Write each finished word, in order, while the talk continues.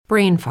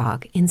brain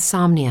fog,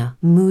 insomnia,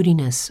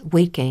 moodiness,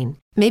 weight gain.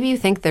 Maybe you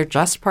think they're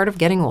just part of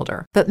getting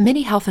older, but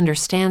MIDI Health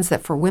understands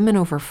that for women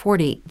over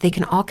 40, they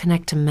can all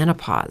connect to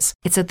menopause.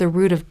 It's at the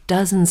root of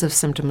dozens of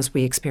symptoms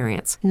we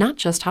experience, not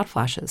just hot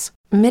flashes.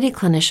 MIDI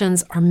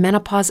clinicians are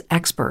menopause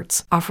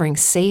experts, offering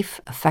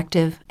safe,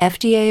 effective,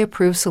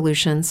 FDA-approved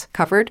solutions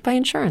covered by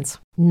insurance.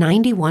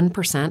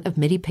 91% of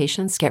MIDI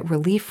patients get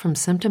relief from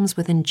symptoms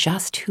within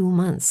just 2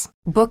 months.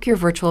 Book your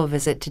virtual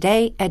visit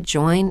today at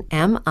joinmidi.com.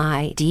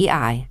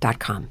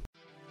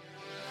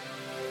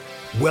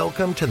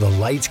 Welcome to the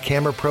Lights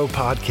Camera Pro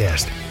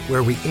podcast,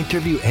 where we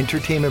interview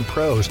entertainment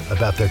pros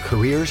about their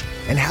careers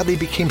and how they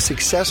became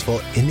successful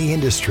in the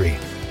industry.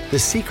 The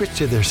secrets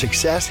to their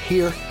success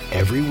here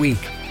every week.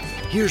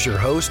 Here's your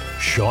host,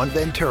 Sean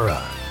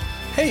Ventura.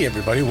 Hey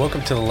everybody,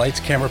 welcome to the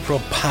Lights Camera Pro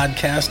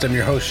podcast. I'm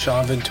your host,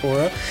 Sean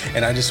Ventura,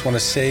 and I just want to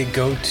say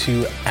go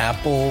to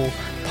Apple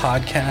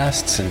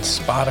Podcasts and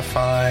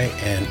Spotify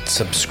and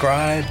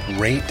subscribe,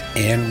 rate,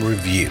 and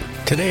review.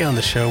 Today on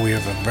the show, we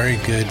have a very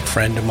good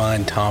friend of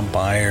mine, Tom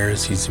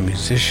Byers. He's a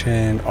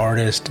musician,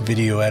 artist,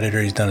 video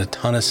editor. He's done a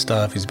ton of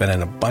stuff. He's been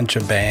in a bunch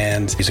of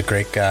bands. He's a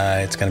great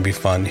guy. It's going to be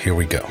fun. Here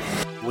we go.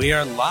 We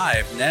are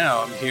live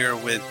now. I'm here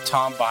with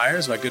Tom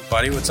Byers, my good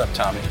buddy. What's up,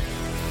 Tommy?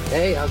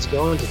 Hey, how's it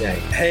going today?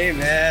 Hey,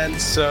 man.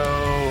 So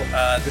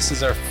this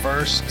is our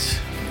first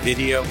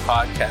video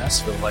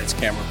podcast for the Lights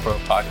Camera Pro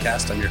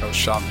podcast. I'm your host,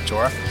 Sean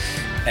Ventura.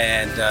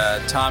 And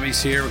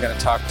Tommy's here. We're going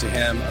to talk to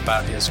him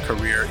about his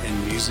career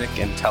in music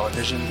and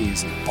television.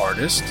 He's an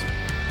artist.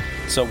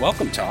 So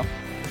welcome, Tom.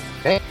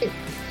 Hey, good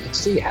to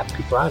see you.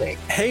 Happy Friday.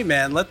 Hey,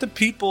 man, let the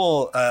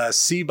people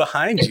see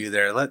behind you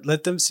there.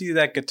 Let them see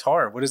that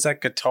guitar. What is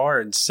that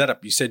guitar and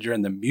setup? You said you're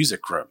in the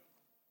music room.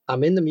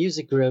 I'm in the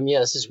music room.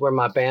 Yes, this is where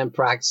my band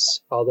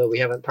practices, although we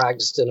haven't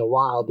practiced in a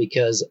while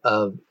because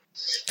of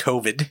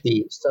COVID.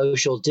 The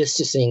social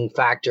distancing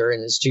factor,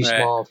 and it's too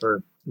small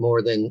for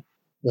more than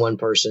one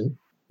person.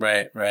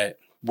 Right.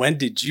 When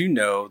did you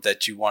know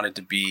that you wanted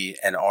to be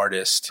an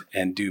artist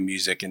and do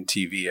music and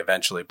TV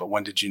eventually? But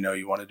when did you know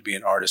you wanted to be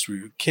an artist? Were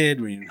you a kid?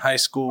 Were you in high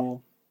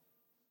school?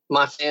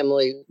 My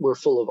family, we're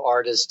full of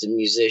artists and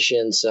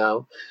musicians,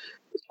 so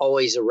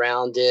always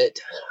around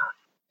it.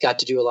 Got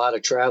to do a lot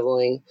of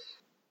traveling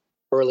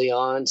early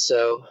on,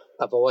 so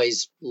I've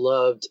always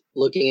loved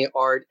looking at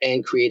art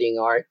and creating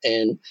art.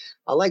 And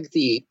I like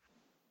the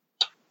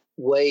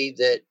way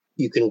that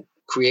you can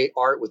create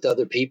art with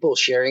other people.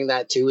 Sharing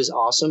that too is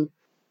awesome.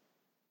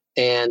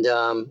 And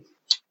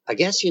I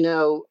guess,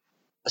 I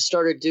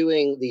started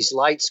doing these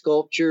light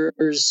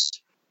sculptures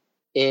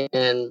in,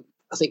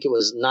 I think it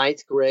was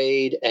 9th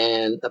grade,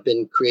 and I've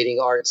been creating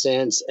art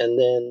since. And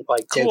then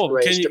like 10th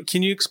grade.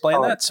 Can you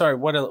explain that? Sorry,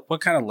 what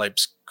kind of light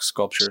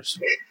sculptures?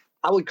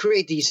 I would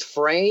create these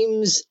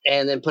frames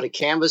and then put a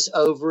canvas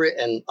over it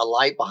and a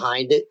light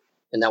behind it.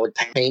 And I would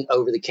paint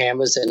over the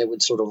canvas and it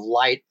would sort of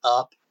light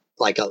up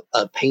like a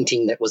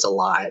painting that was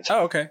alive.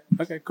 Oh, okay.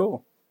 Okay,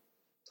 cool.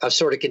 I've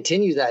sort of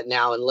continued that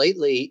now. And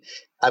lately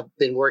I've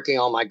been working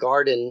on my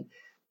garden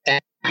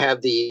and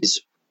have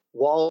these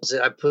walls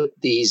that I put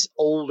these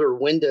older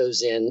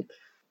windows in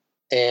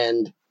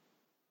and,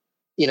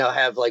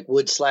 have like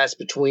wood slats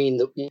between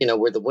the,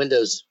 where the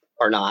windows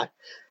are not.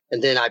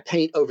 And then I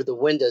paint over the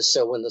windows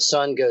so when the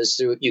sun goes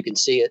through it, you can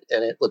see it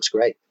and it looks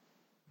great.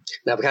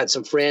 And I've had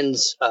some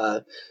friends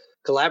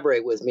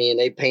collaborate with me and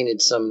they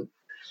painted some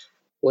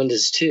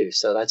windows too.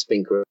 So that's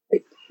been great.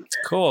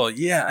 Cool.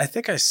 Yeah, I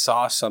think I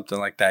saw something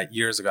like that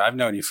years ago. I've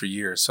known you for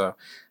years. So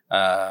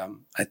I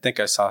think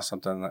I saw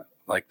something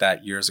like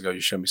that years ago. You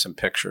showed me some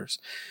pictures.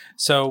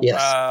 So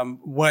yes.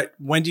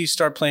 When do you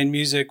start playing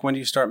music? When do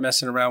you start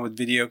messing around with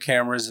video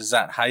cameras? Is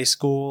that high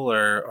school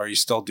or are you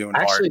still doing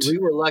art? Actually, we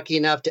were lucky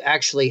enough to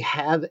actually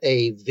have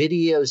a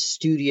video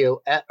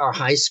studio at our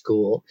high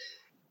school.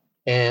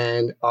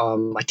 And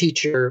my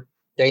teacher,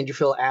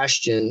 Dangerfield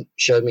Ashton,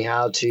 showed me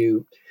how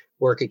to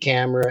work a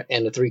camera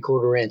and a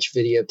 3/4 inch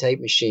videotape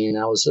machine.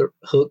 I was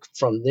hooked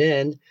from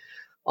then.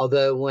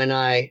 Although when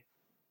I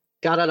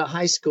got out of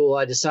high school,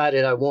 I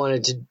decided I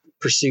wanted to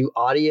pursue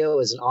audio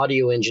as an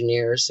audio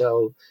engineer.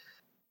 So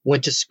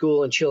went to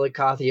school in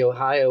Chillicothe,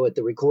 Ohio at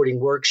the Recording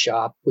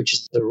Workshop, which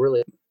is a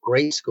really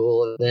great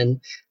school. And then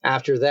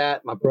after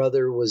that, my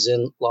brother was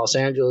in Los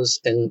Angeles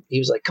and he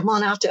was like, come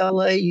on out to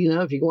LA.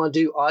 If you want to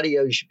do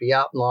audio, you should be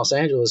out in Los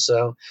Angeles.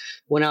 So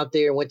went out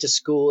there and went to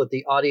school at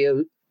the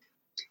Audio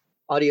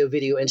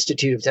Video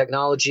Institute of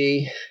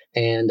Technology.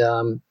 And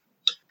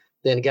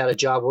then got a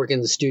job working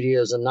in the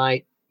studio as a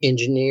night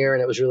engineer.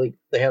 And it was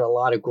they had a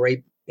lot of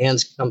great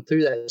bands come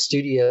through that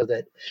studio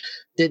that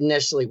didn't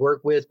necessarily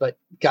work with, but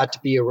got to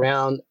be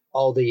around a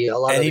lot of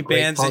the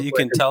bands that you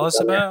can tell us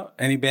about?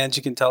 Any bands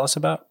you can tell us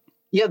about?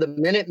 Yeah, the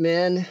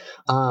Minutemen,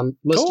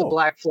 most of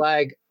Black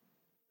Flag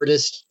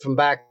artists from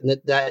back in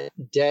that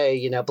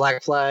day,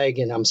 Black Flag,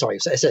 and I'm sorry,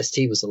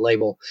 SST was the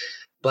label,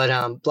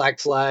 but Black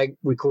Flag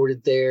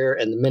recorded there,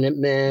 and the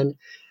Minutemen.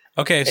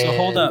 Okay, so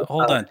hold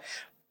on.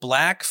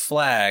 Black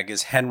Flag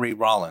is Henry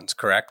Rollins,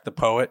 correct? The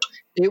poet?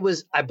 It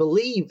was, I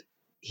believe,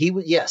 He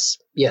was,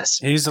 yes.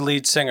 He's the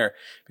lead singer,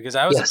 because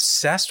I was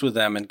obsessed with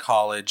them in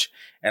college.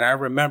 And I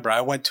remember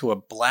I went to a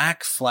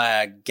Black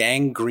Flag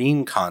Gang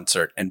Green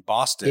concert in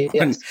Boston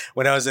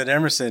when I was at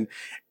Emerson,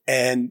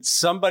 and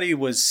somebody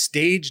was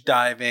stage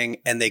diving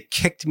and they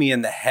kicked me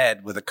in the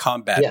head with a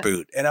combat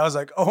boot. And I was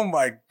like, oh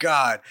my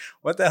God,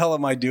 what the hell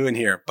am I doing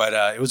here? But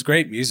it was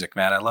great music,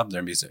 man. I love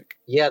their music.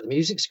 Yeah, the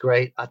music's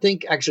great. I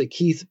think actually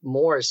Keith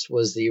Morris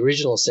was the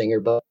original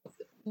singer,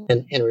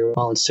 and Henry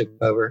Rollins took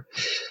over.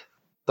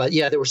 But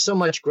yeah, there was so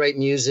much great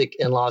music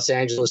in Los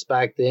Angeles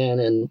back then.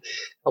 And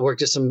I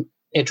worked at some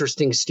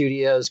interesting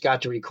studios,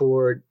 got to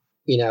record,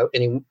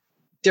 any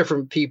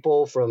different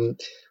people, from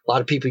a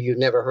lot of people you've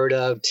never heard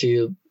of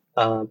to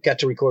got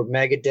to record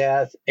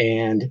Megadeth,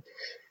 and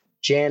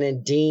Jan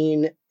and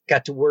Dean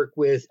got to work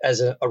with as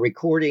a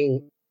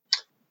recording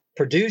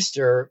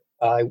producer.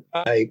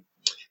 I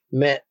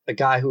met a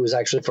guy who was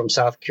actually from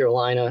South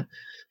Carolina,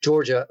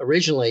 Georgia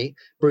originally,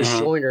 Bruce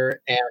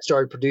Joyner, and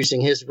started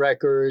producing his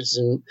records.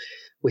 And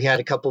we had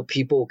a couple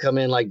people come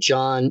in, like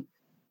John,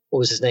 what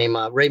was his name?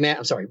 Ray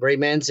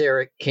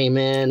Manzarek came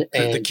in,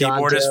 and the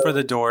keyboardist for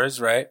the Doors,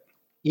 right?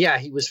 Yeah,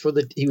 he was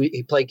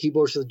he played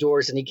keyboards for the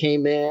Doors, and he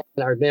came in,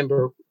 and I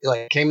remember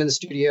came in the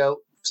studio,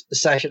 the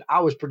session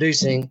I was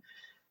producing,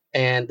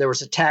 and there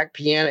was a tack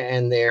piano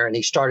in there, and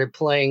he started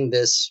playing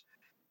this,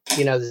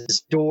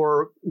 this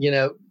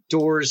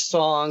Doors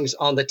songs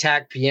on the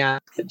tack piano.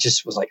 It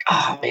just was like,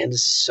 oh man,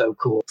 this is so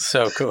cool.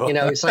 So cool.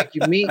 It's like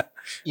you meet,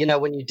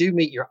 when you do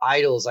meet your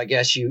idols, I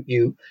guess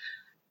you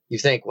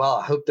think, well,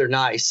 I hope they're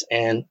nice.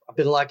 And I've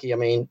been lucky. I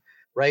mean,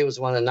 Ray was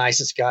one of the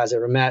nicest guys I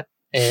ever met.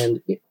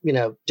 And,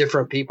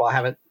 different people. I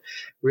haven't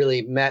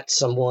really met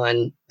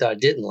someone that I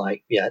didn't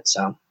like yet.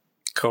 So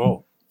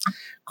cool.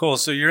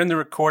 So you're in the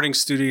recording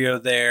studio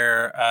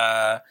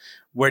there.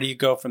 Where do you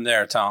go from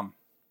there, Tom?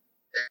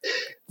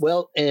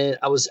 Well, and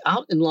I was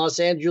out in Los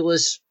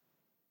Angeles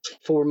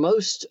for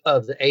most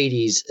of the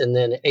 80s. And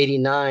then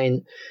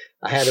 89,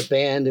 I had a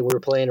band and we were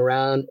playing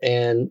around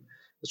and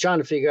was trying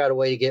to figure out a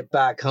way to get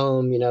back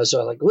home, So I was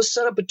like, let's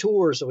set up a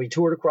tour. So we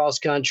toured across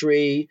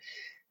country,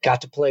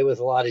 got to play with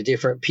a lot of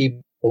different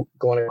people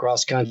going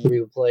across country.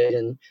 We played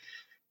in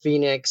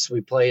Phoenix.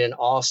 We played in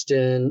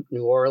Austin,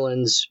 New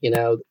Orleans,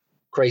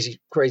 crazy.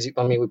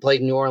 I mean, we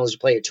played in New Orleans. We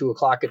played at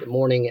 2:00 in the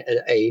morning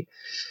at a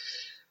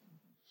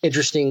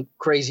interesting,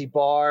 crazy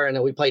bar. And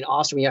then we played in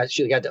Austin. We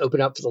actually got to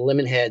open up for the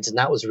Lemonheads, and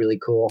that was really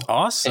cool.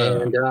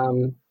 Awesome.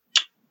 And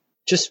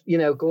just,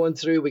 going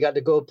through, we got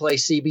to go play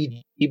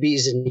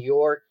CBGBs in New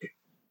York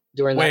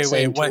during that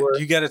same tour.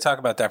 You got to talk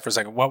about that for a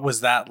second. What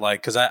was that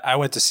like? Because I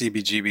went to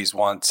CBGB's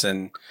once,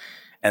 and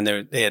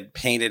they had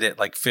painted it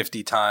like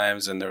 50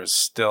 times, and there was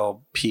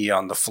still pee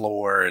on the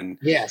floor, and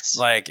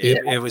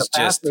it was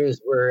just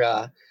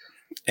were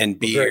and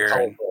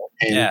beer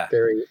and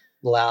very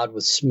loud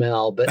with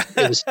smell, but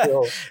it was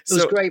still it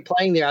was great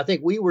playing there. I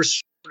think we were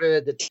sort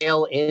of the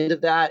tail end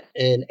of that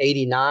in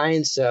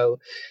 89, so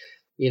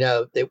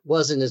it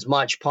wasn't as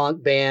much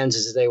punk bands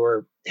as they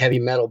were heavy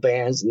metal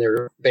bands, and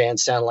their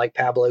bands sounded like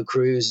Pablo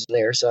Cruz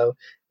there, so it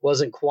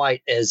wasn't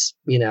quite as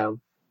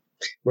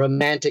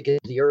romantic in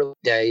the early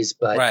days,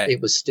 but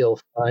it was still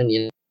fun,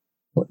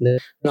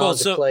 Cool.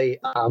 To play.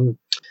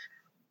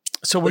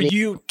 So were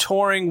you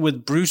touring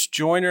with Bruce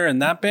Joyner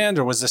and that band,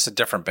 or was this a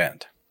different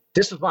band?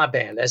 This was my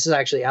band. This is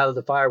actually Out of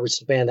the Fire, which is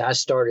the band that I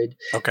started.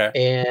 Okay.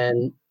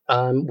 And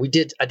I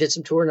did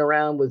some touring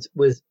around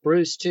with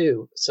Bruce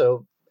too.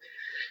 So,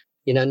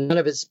 none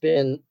of it's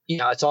been,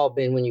 it's all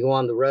been when you go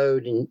on the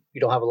road and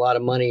you don't have a lot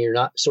of money, you're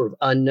not sort of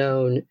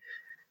unknown.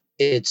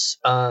 It's,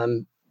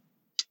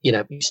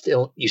 you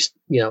still,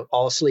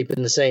 all sleep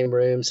in the same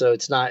room. So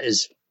it's not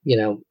as,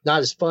 not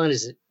as fun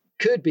as it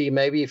could be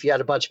maybe if you had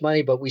a bunch of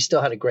money, but we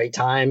still had a great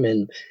time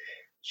and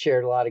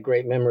shared a lot of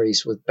great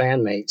memories with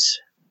bandmates.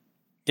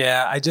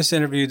 Yeah. I just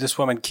interviewed this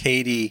woman,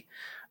 Katie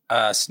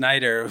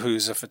Snyder,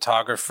 who's a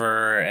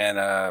photographer and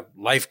a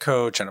life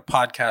coach and a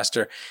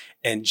podcaster.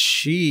 And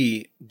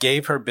she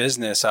gave her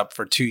business up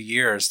for 2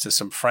 years to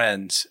some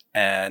friends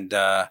and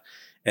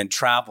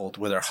traveled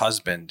with her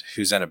husband,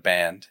 who's in a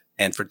band.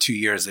 And for 2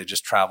 years, they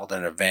just traveled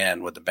in a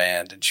van with the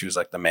band, and she was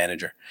like the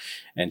manager.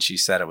 And she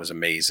said it was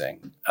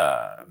amazing.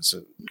 It was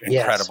an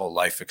incredible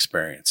life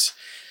experience.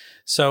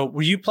 So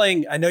were you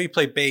playing, I know you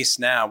play bass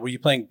now. Were you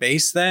playing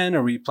bass then,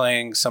 or were you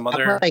playing some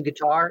other? I play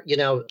guitar,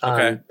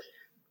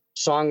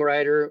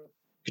 songwriter,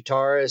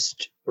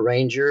 guitarist,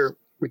 arranger,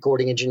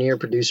 recording engineer,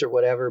 producer,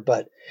 whatever.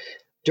 But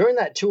during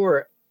that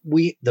tour,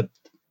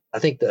 I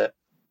think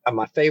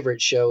my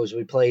favorite shows,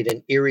 we played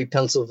in Erie,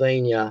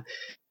 Pennsylvania,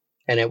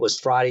 and it was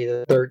Friday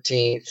the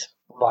 13th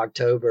of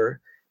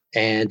October,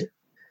 and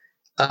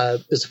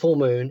it was a full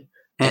moon,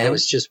 and it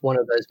was just one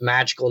of those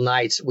magical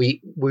nights.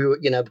 We were,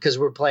 because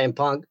we were playing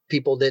punk,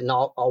 people didn't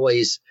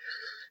always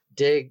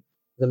dig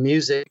the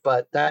music,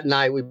 but that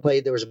night we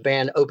played, there was a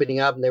band opening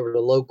up, and they were the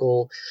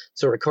local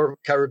sort of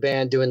cover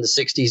band doing the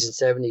 60s and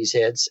 70s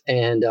hits,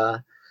 and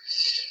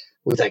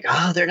we were like,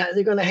 they're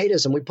going to hate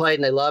us, and we played,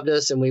 and they loved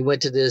us, and we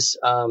went to this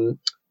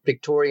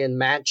Victorian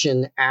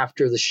mansion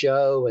after the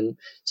show and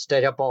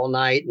stayed up all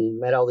night and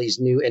met all these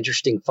new,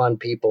 interesting, fun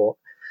people.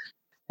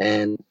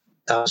 And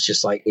that was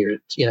just like,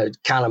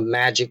 kind of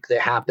magic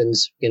that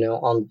happens,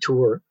 on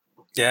tour.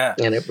 Yeah.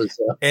 And it was.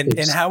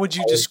 And how would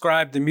you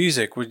describe the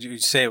music? Would you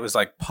say it was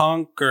like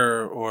punk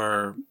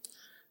or?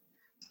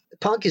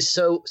 Punk is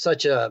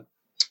such a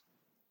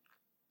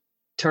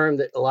term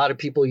that a lot of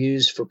people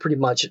use for pretty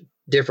much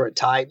different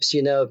types,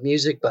 of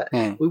music, but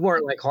we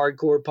weren't like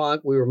hardcore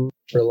punk. We were more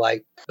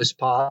like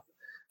post-pop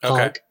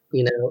punk,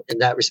 in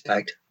that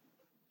respect.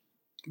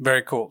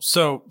 Very cool.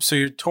 So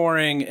you're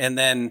touring, and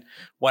then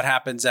what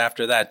happens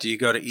after that? Do you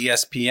go to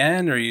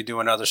ESPN, or are you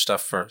doing other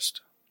stuff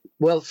first?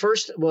 Well,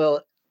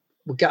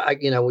 we got,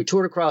 we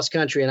toured across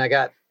country, and I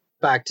got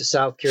back to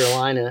South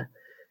Carolina,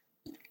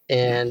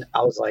 and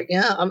I was like,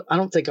 I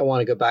don't think I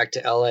want to go back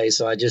to LA.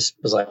 So I just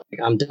was like,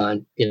 I'm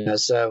done,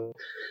 so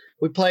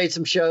we played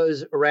some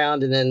shows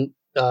around, and then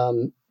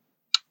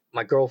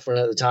my girlfriend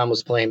at the time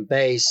was playing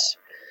bass,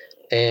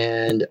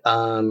 and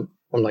I'm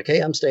like, hey,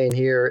 I'm staying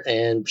here.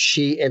 And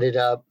she ended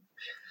up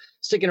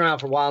sticking around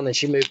for a while, and then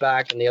she moved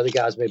back, and the other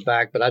guys moved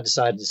back. But I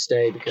decided to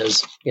stay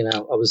because, I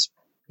was,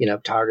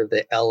 tired of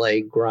the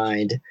LA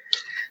grind.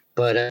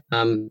 But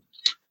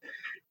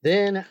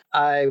then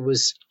I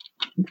was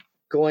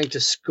going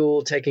to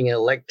school taking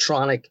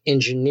electronic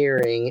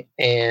engineering,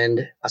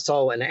 and I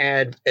saw an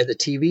ad at the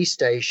TV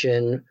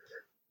station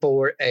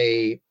for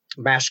a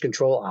master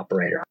control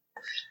operator.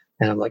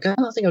 And I'm like, I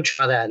think I'll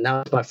try that. And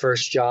that was my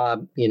first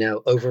job,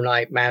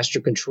 overnight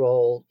master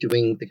control,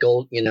 doing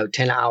the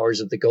 10 hours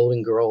of the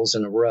Golden Girls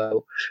in a row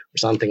or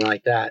something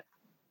like that.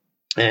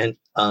 And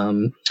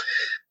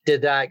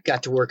did that,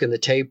 got to work in the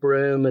tape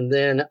room. And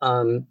then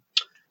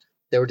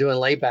they were doing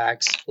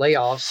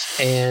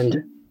layoffs.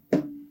 And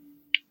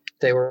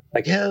they were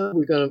like, yeah,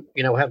 we're going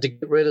to, have to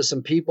get rid of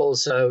some people.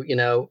 So,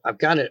 I've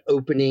got an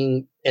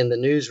opening in the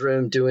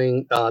newsroom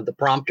doing the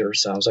prompter.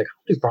 So I was like,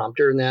 I'll do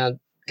prompter. And then I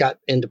got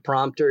into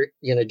prompter,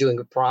 doing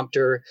a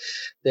prompter.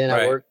 Then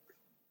I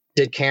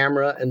did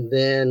camera, and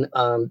then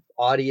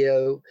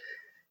audio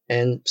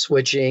and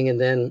switching.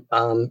 And then,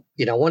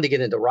 I wanted to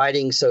get into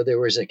writing. So there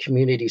was a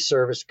community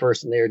service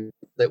person there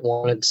that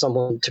wanted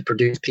someone to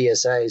produce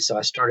PSAs. So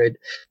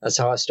that's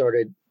how I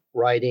started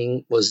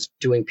writing, was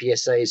doing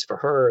PSAs for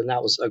her. And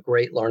that was a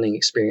great learning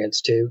experience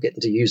too,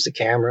 getting to use the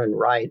camera and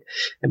write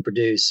and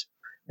produce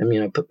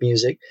and, put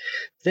music.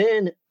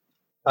 Then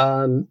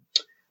the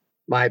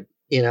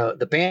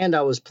band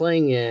I was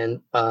playing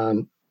in,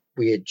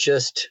 we had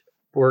just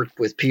worked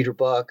with Peter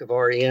Buck of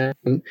REM.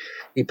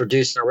 He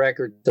produced a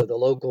record. So the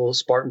local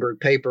Spartanburg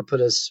paper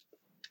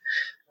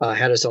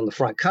had us on the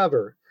front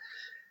cover.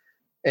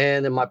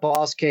 And then my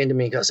boss came to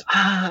me and goes,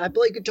 I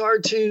play guitar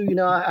too.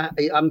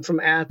 I'm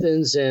from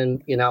Athens,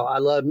 and, I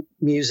love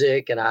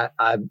music. And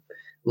I'm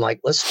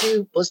like,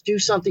 let's do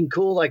something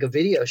cool, like a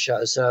video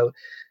show. So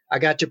I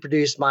got to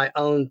produce my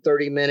own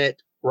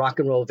 30-minute rock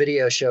and roll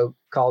video show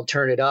called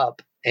Turn It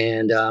Up,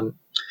 and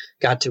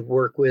got to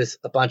work with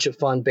a bunch of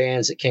fun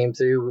bands that came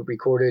through. We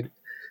recorded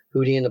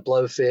Hootie and the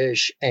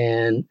Blowfish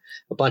and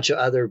a bunch of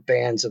other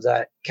bands of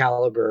that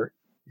caliber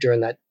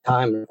during that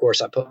time. And of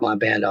course, I put my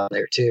band on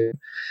there too.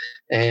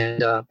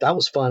 And that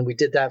was fun. We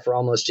did that for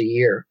almost a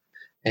year,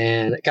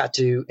 and I got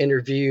to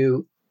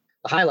interview.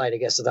 The highlight, I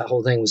guess, of that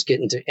whole thing was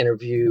getting to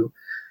interview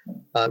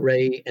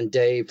Ray and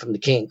Dave from the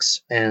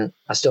Kinks. And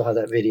I still have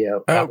that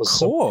video. Oh, that was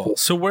cool.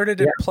 So where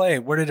did it play?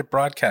 Where did it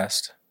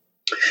broadcast?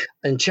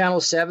 And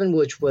Channel 7,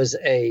 which was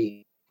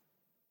I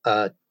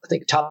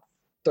think top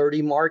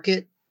 30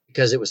 market,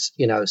 because it was,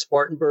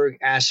 Spartanburg,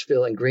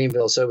 Asheville, and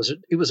Greenville. So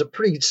it was a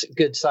pretty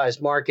good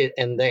sized market,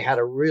 and they had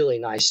a really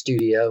nice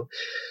studio.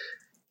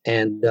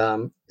 And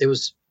it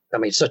was,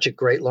 such a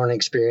great learning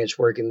experience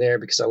working there,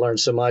 because I learned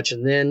so much.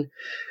 And then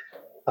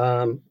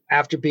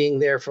after being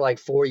there for like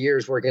 4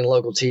 years working in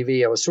local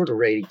TV, I was sort of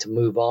ready to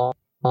move on.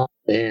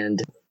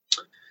 And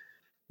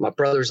my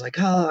brother's like,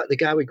 the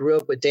guy we grew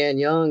up with, Dan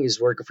Young, is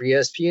working for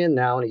ESPN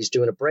now, and he's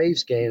doing a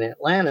Braves game in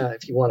Atlanta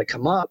if you want to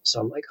come up. So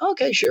I'm like,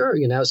 okay, sure.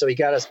 So he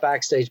got us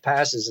backstage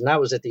passes, and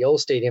that was at the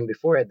old stadium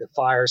before it had the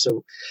fire.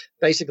 So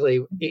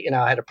basically,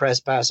 I had a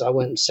press pass. So I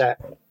went and sat,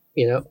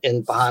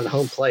 in behind the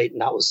home plate,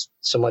 and that was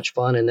so much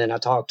fun. And then I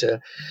talked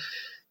to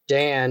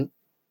Dan,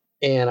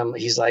 and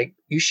he's like,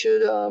 you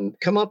should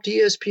come up to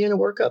ESPN and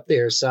work up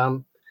there. So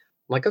I'm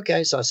like,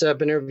 okay. So I set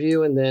up an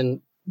interview and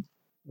then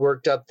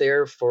worked up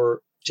there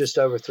for just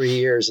over 3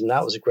 years. And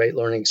that was a great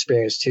learning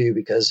experience too,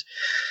 because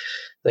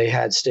they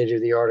had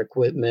state-of-the-art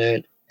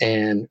equipment.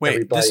 And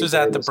wait, this was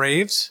at the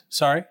Braves?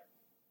 Sorry?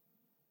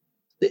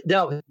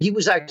 No, he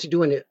was actually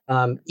doing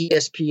an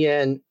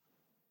ESPN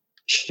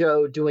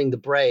show doing the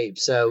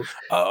Braves. So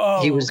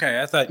he was,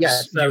 okay. I thought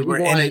so you were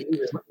in it.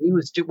 He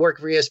was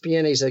working for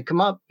ESPN. He said,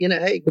 come up,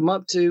 hey, come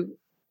up to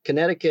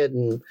Connecticut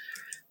and,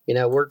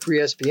 work for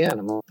ESPN.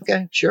 I'm like,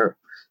 okay, sure.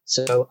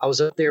 So I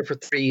was up there for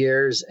 3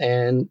 years,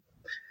 and,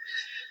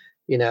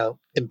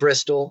 in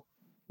Bristol,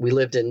 we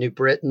lived in New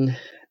Britain.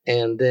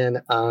 And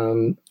then,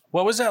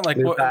 what was that like?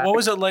 What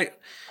was it like?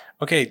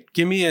 Okay.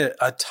 Give me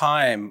a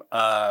time.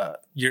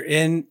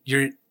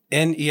 You're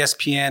in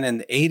ESPN in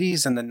the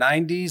 80s and the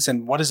 90s?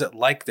 And what is it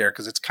like there?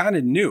 Because it's kind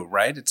of new,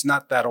 right? It's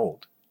not that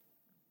old.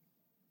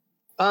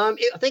 I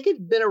think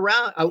it'd been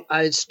around.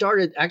 I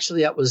started,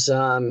 actually, that was,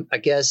 I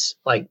guess,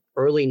 like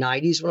early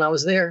 90s when I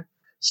was there.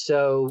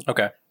 So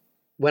okay.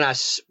 When I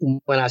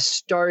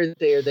started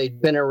there,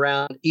 they'd been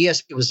around.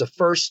 It was the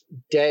first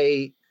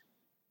day.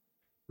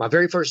 My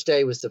very first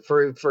day was the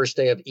very first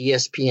day of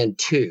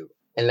ESPN2.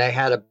 And they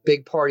had a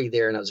big party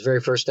there. And it was the very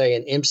first day.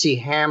 And MC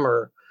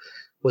Hammer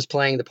was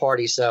playing the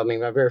party. So, I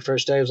mean, my very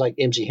first day was like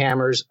MC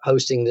Hammer's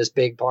hosting this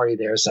big party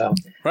there. So,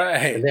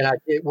 right. And then I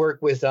did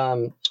work with,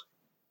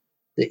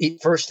 the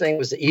first thing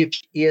was the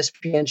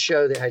ESPN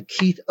show that had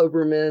Keith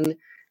Olbermann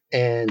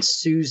and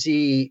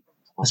Susie.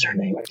 What's her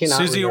name? I cannot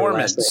Susie remember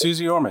Orman. last name.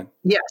 Susie Orman.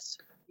 Yes.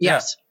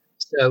 Yeah.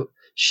 So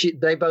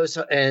they both,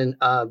 and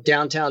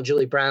Downtown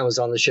Julie Brown was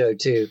on the show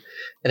too,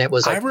 and it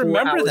was like I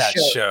remember that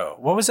show.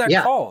 What was that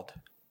called?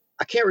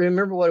 I can't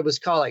remember what it was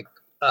called. Like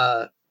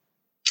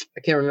I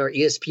can't remember,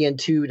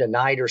 ESPN2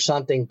 Tonight or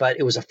something, but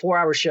it was a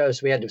 4-hour show,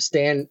 so we had to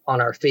stand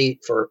on our feet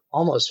for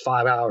almost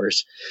 5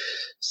 hours.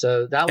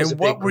 So that was. And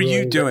what were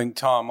you doing,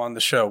 Tom, on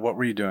the show? What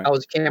were you doing? I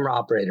was a camera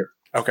operator.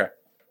 Okay.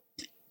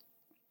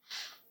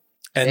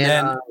 And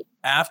then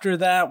after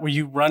that, were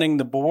you running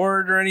the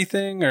board or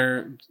anything?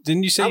 Or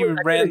didn't you say you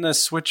ran the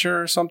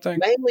switcher or something?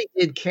 Mainly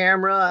did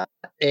camera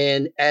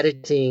and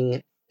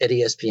editing at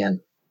ESPN.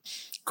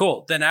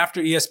 Cool. Then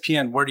after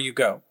ESPN, where do you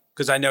go?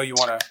 Because I know you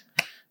want to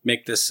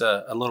make this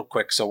a little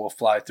quick, so we'll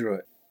fly through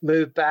it.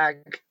 Moved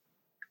back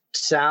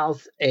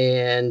south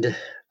and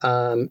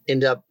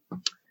end up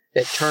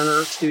at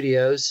Turner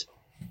Studios.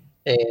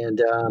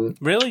 And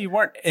really? You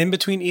weren't in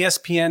between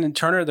ESPN and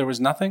Turner? There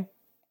was nothing?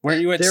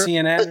 Weren't you at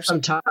CNN? There was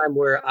some time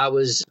where I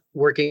was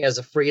working as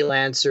a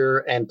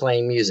freelancer and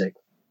playing music.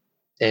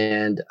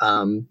 And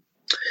I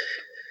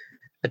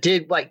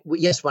did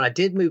when I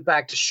did move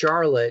back to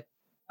Charlotte,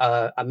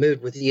 I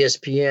moved with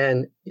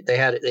ESPN.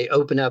 They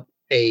opened up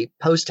a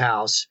post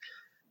house,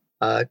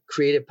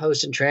 creative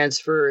post and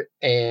transfer,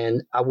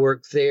 and I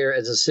worked there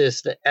as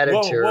assistant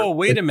editor. Whoa,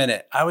 wait a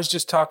minute. I was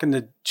just talking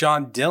to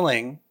John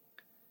Dilling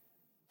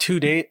 2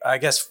 days, I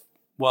guess.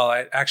 Well,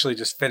 I actually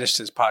just finished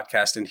his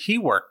podcast and he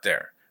worked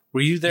there. Were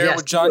you there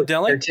with John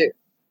Dilling? Too.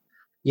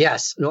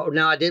 Yes. No,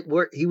 I did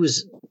work. He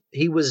was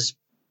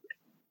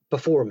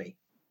before me.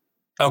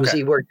 Okay.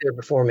 He worked there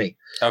before me.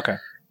 Okay.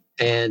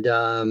 And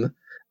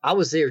I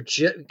was there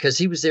because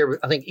he was there.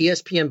 I think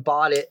ESPN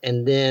bought it,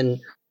 and then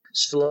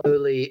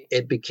slowly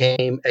it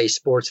became a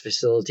sports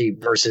facility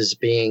versus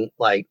being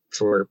like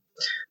for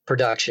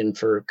production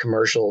for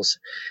commercials.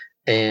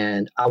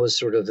 And I was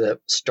sort of the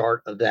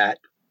start of that.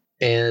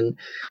 And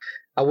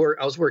I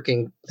was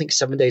working, I think,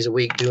 7 days a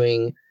week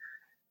doing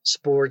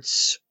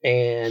sports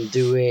and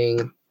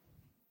doing,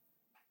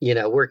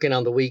 working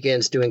on the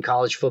weekends doing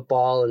college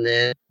football. And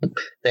then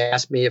they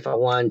asked me if I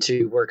wanted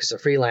to work as a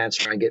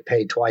freelancer and get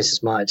paid twice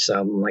as much.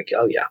 So I'm like,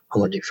 oh yeah, I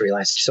want to do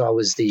freelance. So I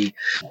was the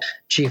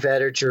chief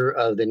editor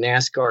of the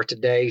NASCAR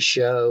Today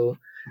show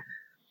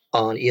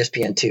on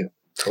ESPN2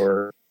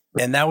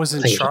 and that was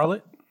in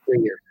Charlotte? 3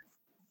 years.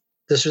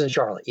 This was in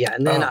Charlotte. Yeah.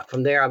 And then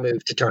from there I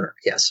moved to Turner.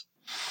 Yes.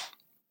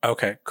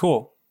 Okay,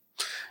 cool.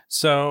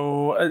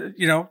 So,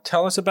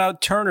 tell us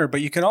about Turner, but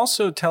you can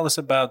also tell us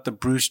about the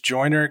Bruce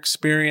Joyner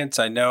experience.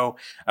 I know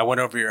I went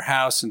over your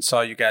house and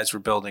saw you guys were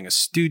building a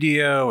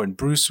studio and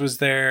Bruce was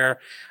there.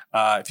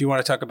 If you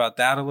want to talk about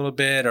that a little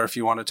bit, or if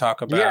you want to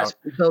talk about... Yes,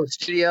 we built a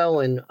studio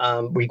and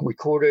we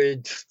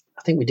recorded,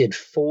 I think we did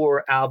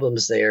 4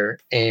 albums there.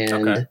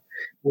 And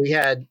we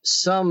had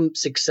some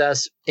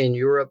success in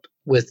Europe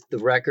with the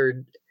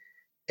record.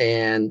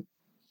 And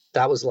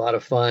that was a lot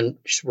of fun,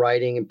 just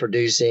writing and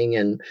producing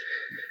and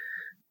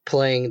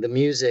playing the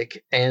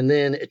music. And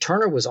then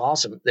Turner was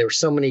awesome. There were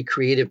so many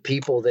creative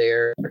people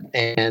there,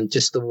 and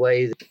just the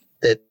way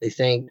that they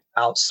think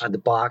outside the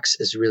box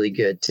is really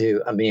good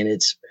too. I mean,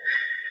 it's,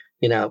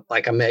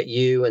 like I met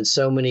you and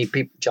so many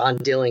people, John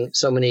Dilling,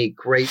 so many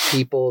great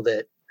people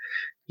that,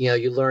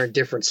 you learn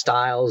different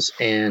styles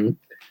and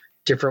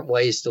different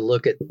ways to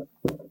look at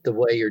the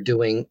way you're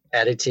doing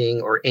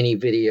editing or any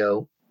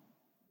video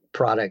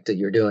product that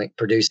you're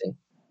producing.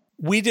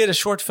 We did a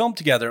short film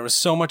together. It was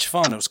so much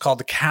fun. It was called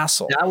The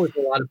Castle. That was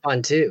a lot of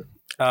fun too.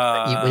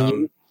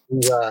 When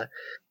you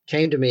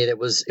came to me, it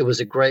was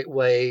a great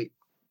way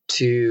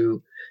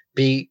to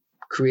be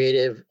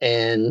creative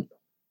and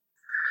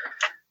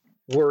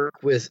work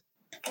with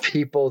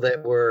people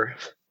that were,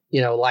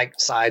 like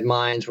side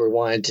minds were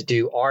wanted to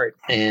do art.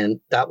 And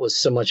that was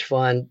so much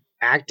fun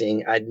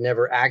acting. I'd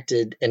never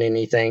acted in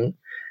anything,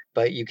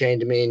 but you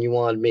came to me and you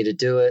wanted me to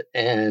do it.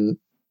 And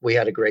we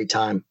had a great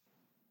time.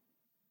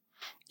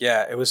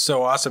 Yeah, it was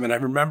so awesome. And I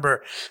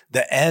remember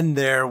the end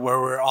there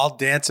where we're all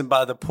dancing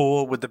by the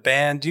pool with the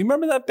band. Do you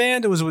remember that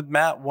band? It was with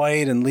Matt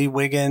White and Lee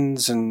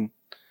Wiggins. And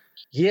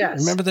yes.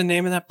 Remember the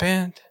name of that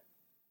band?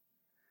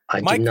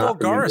 Mike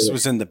Vulgaris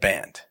was in the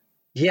band.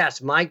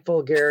 Yes, Mike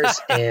Vulgaris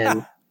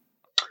and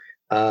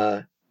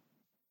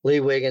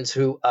Lee Wiggins,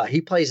 who he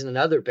plays in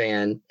another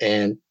band,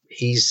 and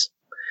he's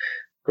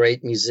a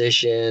great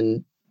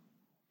musician.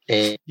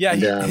 And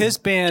his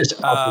band.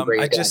 just awesome,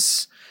 great I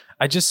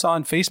guy. just saw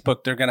on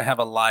Facebook they're going to have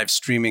a live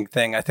streaming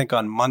thing. I think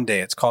on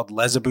Monday. It's called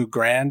Les Abou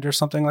Grand or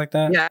something like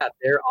that. Yeah,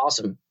 they're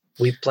awesome.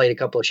 We've played a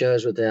couple of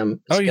shows with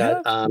them.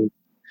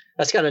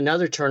 That's got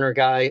another Turner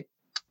guy,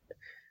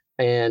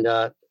 and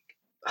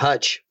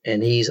Hutch,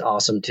 and he's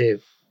awesome too.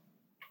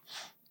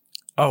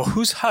 Oh,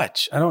 who's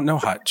Hutch? I don't know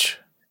Hutch.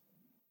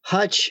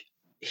 Hutch,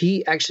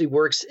 he actually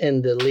works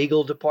in the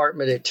legal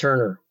department at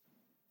Turner.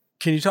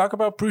 Can you talk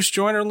about Bruce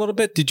Joyner a little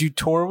bit? Did you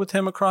tour with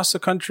him across the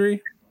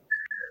country?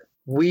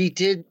 We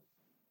did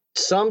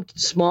some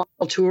small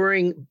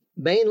touring.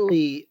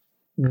 Mainly,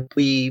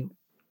 we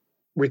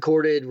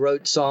recorded,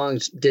 wrote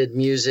songs, did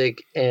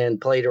music,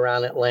 and played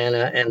around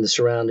Atlanta and the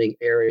surrounding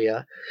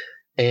area.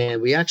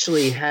 And we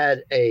actually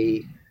had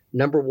a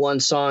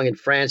 #1 song in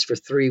France for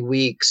 3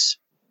 weeks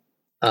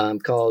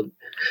called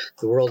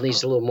The World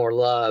Needs a Little More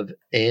Love.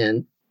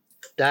 And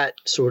that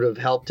sort of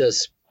helped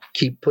us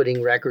keep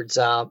putting records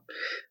out.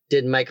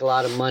 Didn't make a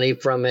lot of money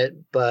from it,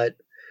 but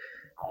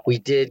we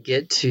did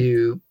get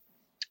to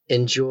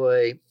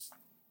enjoy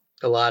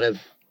a lot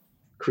of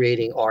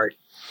creating art.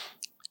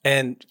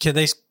 And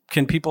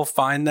can people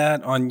find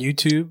that on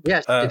YouTube?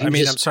 Yes. On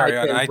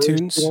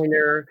iTunes?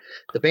 Joyner,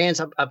 the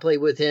bands I play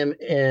with him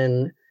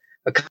in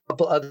a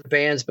couple other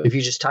bands, but if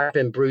you just type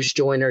in Bruce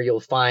Joyner,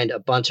 you'll find a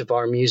bunch of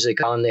our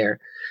music on there.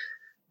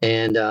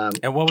 And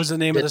what was the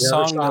name of the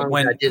song that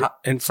went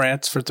in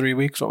France for 3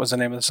 weeks? What was the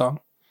name of the song?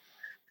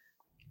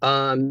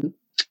 The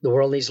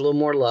World Needs a Little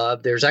More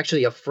Love. There's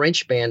actually a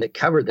French band that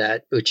covered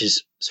that, which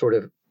is sort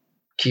of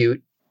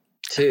cute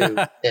too.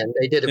 And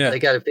they did they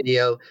got a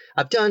video.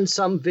 I've done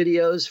some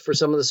videos for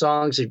some of the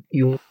songs. If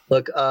you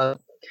look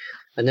up,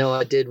 I know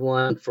I did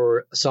one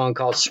for a song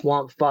called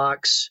Swamp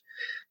Fox,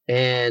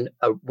 and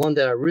one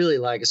that I really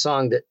like, a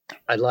song that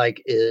I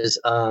like is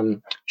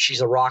She's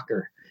a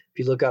Rocker. If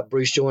you look up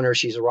Bruce Joyner,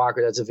 She's a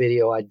Rocker, that's a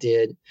video I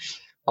did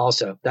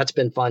also. That's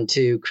been fun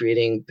too,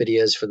 creating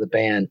videos for the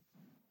band.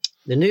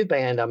 The new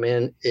band I'm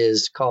in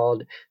is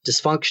called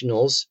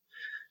Dysfunctionals.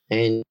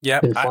 And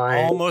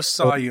I almost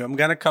saw you. I'm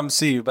going to come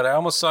see you, but I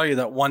almost saw you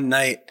that one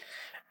night.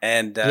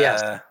 And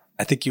I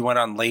think you went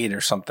on late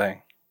or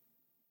something.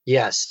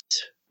 Yes.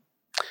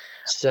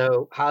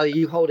 So how are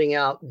you holding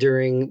out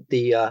during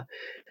the, I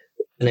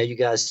know you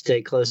guys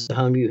stay close to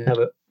home. You have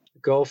a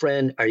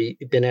girlfriend. Are you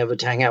been able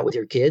to hang out with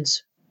your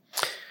kids?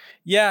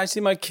 Yeah, I see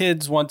my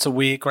kids once a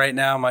week. Right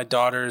now, my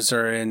daughters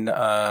are in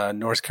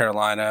North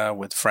Carolina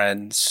with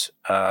friends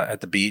at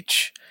the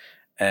beach,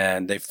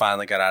 and they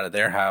finally got out of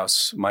their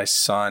house. My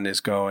son is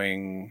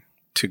going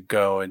to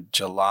go in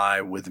July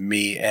with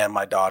me and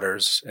my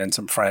daughters and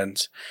some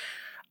friends.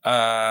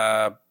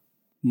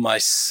 My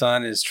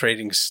son is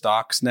trading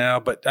stocks now,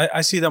 but I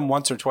see them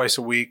once or twice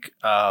a week.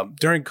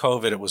 During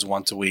COVID, it was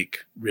once a week,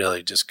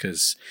 really, just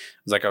because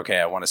it was like, okay,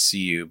 I want to see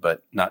you,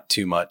 but not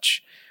too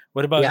much.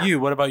 What about you?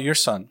 What about your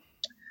son?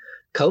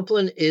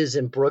 Copeland is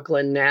in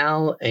Brooklyn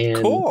now,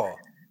 and cool.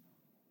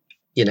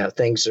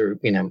 Things are,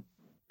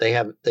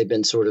 they've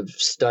been sort of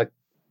stuck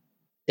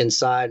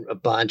inside a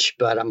bunch,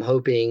 but I'm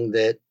hoping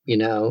that,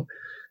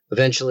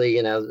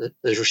 eventually, the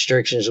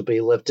restrictions will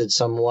be lifted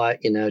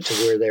somewhat, to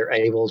where they're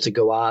able to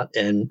go out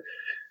and,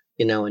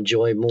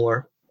 enjoy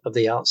more of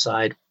the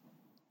outside.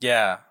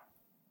 Yeah.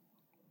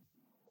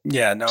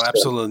 Yeah, no,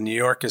 absolutely. New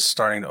York is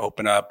starting to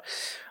open up.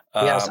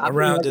 Yes,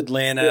 around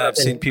Atlanta, I've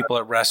seen people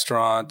at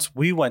restaurants.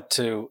 We went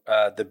to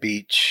the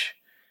beach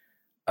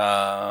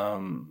a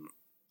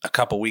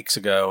couple weeks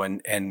ago,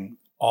 and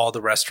all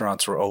the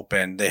restaurants were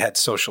open. They had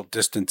social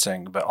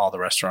distancing, but all the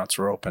restaurants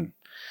were open.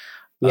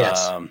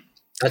 Yes,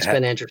 that's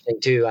been interesting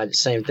too.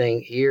 Same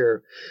thing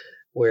here,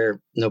 where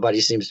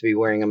nobody seems to be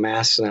wearing a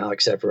mask now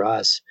except for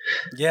us.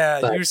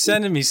 Yeah, you're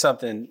sending me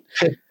something.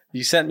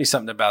 You sent me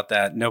something about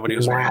that. Nobody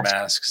was wearing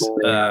masks.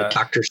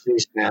 Dr.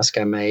 Seuss mask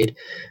I made.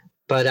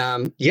 But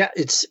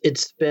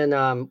it's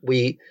been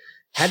we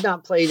had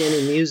not played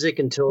any music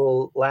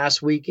until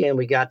last weekend.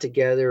 We got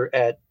together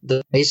at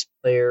the bass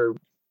player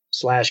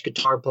 /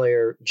 guitar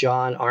player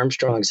John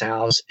Armstrong's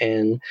house,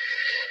 and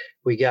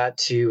we got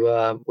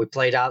to we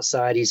played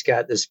outside. He's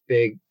got this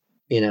big,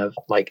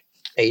 like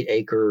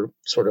 8-acre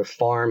sort of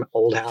farm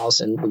old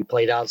house, and we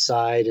played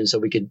outside, and so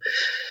we could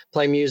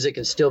play music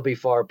and still be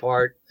far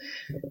apart.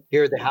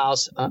 Here at the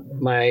house,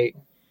 my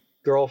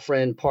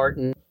girlfriend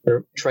partner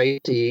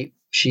Tracy,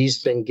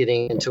 she's been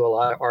getting into a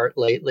lot of art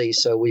lately,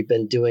 so we've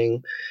been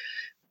doing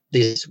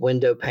this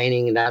window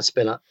painting, and that's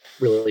been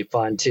really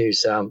fun too.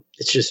 So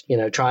it's just,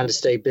 trying to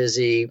stay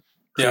busy,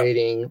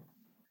 creating,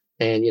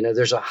 and,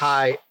 there's a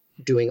high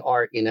doing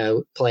art,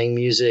 playing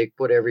music,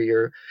 whatever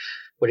you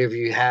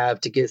have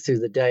to get through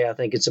the day. I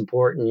think it's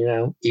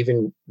important,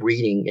 even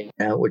reading,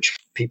 which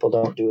people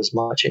don't do as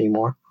much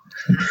anymore.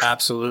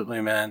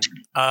 Absolutely, man.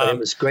 But it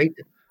was great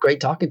great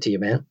talking to you,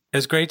 man. It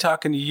was great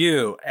talking to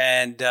you.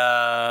 And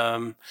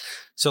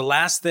so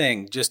last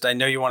thing, just I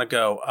know you want to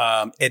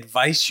go,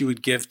 advice you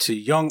would give to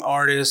young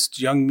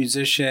artists, young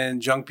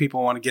musicians, young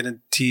people who want to get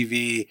into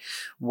TV.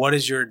 What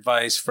is your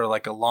advice for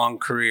like a long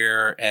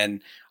career?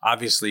 And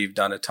obviously you've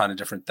done a ton of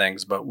different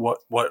things, but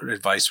what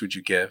advice would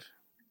you give?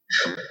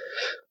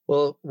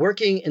 Well,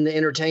 working in the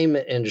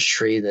entertainment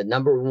industry, the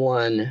number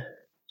one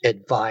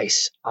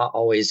advice I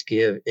always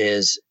give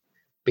is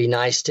be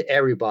nice to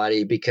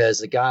everybody, because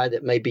the guy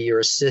that may be your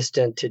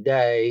assistant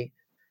today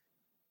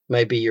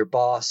may be your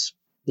boss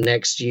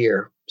next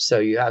year. So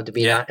you have to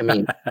be,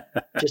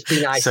 just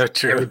be nice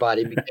to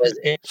everybody, because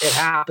it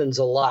happens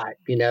a lot.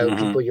 You know,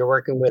 people you're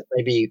working with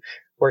may be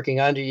working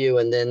under you,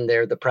 and then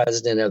they're the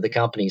president of the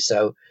company.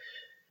 So,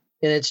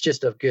 and it's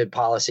just a good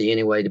policy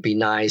anyway to be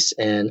nice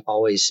and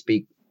always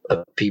speak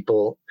of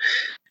people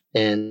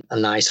in a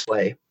nice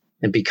way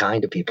and be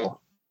kind to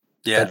people.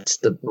 Yeah. That's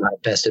my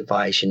best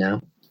advice, you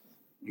know?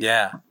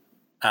 Yeah,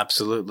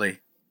 absolutely.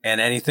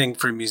 And anything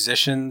for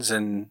musicians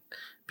and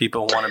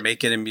people who want to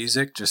make it in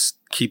music, just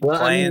keep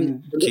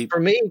playing. For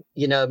me,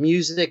 you know,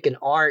 music and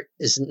art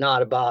is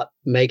not about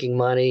making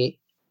money.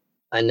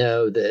 I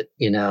know that,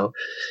 you know,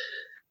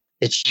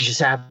 you just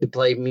have to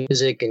play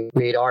music and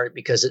create art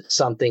because it's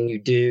something you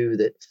do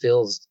that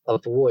fills a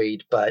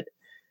void. But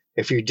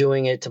if you're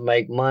doing it to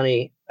make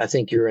money, I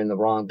think you're in the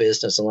wrong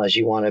business, unless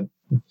you want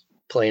to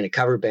play in a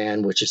cover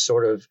band, which is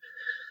sort of,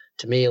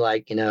 to me,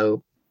 like, you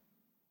know,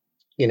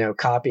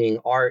 copying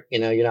art. You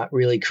know, you're not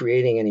really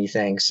creating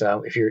anything.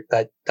 So if you're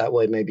that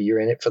way, maybe you're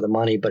in it for the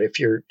money. But if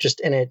you're just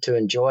in it to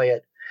enjoy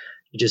it,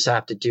 you just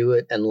have to do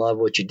it and love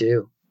what you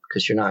do,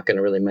 because you're not going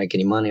to really make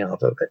any money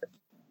off of it.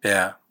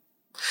 Yeah.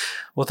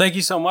 Well, thank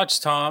you so much,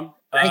 Tom.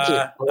 Thank you.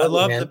 I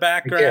love the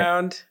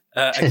background.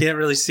 I can't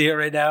really see it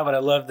right now, but I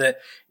love that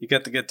you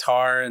got the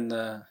guitar and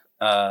the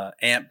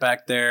amp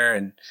back there.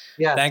 And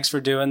thanks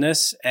for doing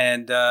this.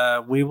 And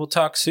we will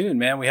talk soon,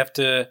 man.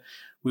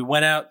 We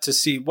went out to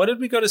see, what did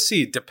we go to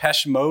see?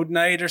 Depeche Mode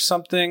night or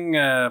something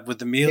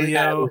with Emilio?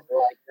 Yeah, it was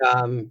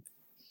like,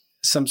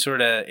 some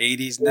sort of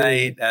 80s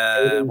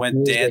night.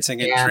 Went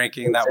dancing and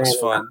drinking. That was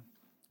fun.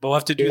 But we'll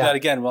have to do that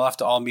again. We'll have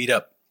to all meet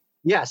up.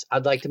 Yes,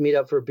 I'd like to meet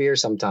up for a beer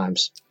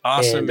sometimes.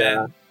 Awesome,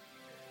 man.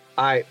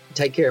 All right.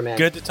 Take care, man.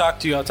 Good to talk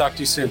to you. I'll talk to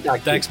you soon.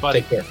 Thanks,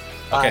 buddy. Take care.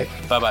 Okay.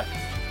 Bye-bye.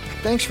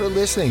 Thanks for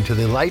listening to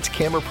the Lights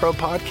Camera Pro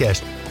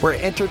podcast, where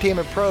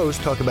entertainment pros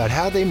talk about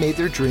how they made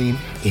their dream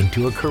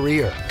into a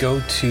career. Go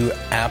to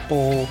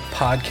Apple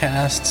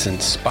Podcasts and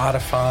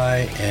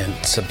Spotify and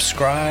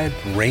subscribe,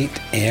 rate,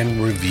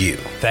 and review.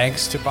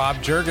 Thanks to Bob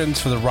Juergens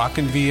for the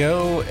Rockin'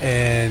 VO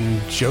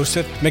and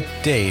Joseph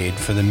McDade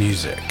for the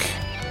music.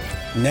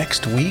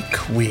 Next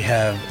week, we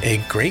have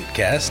a great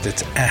guest.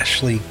 It's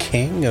Ashley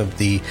King of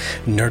the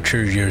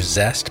Nurture Your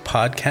Zest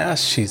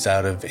podcast. She's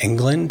out of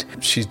England.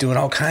 She's doing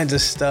all kinds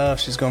of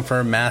stuff. She's going for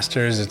her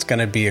master's. It's going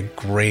to be a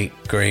great,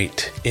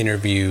 great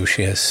interview.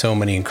 She has so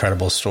many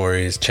incredible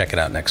stories. Check it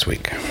out next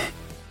week.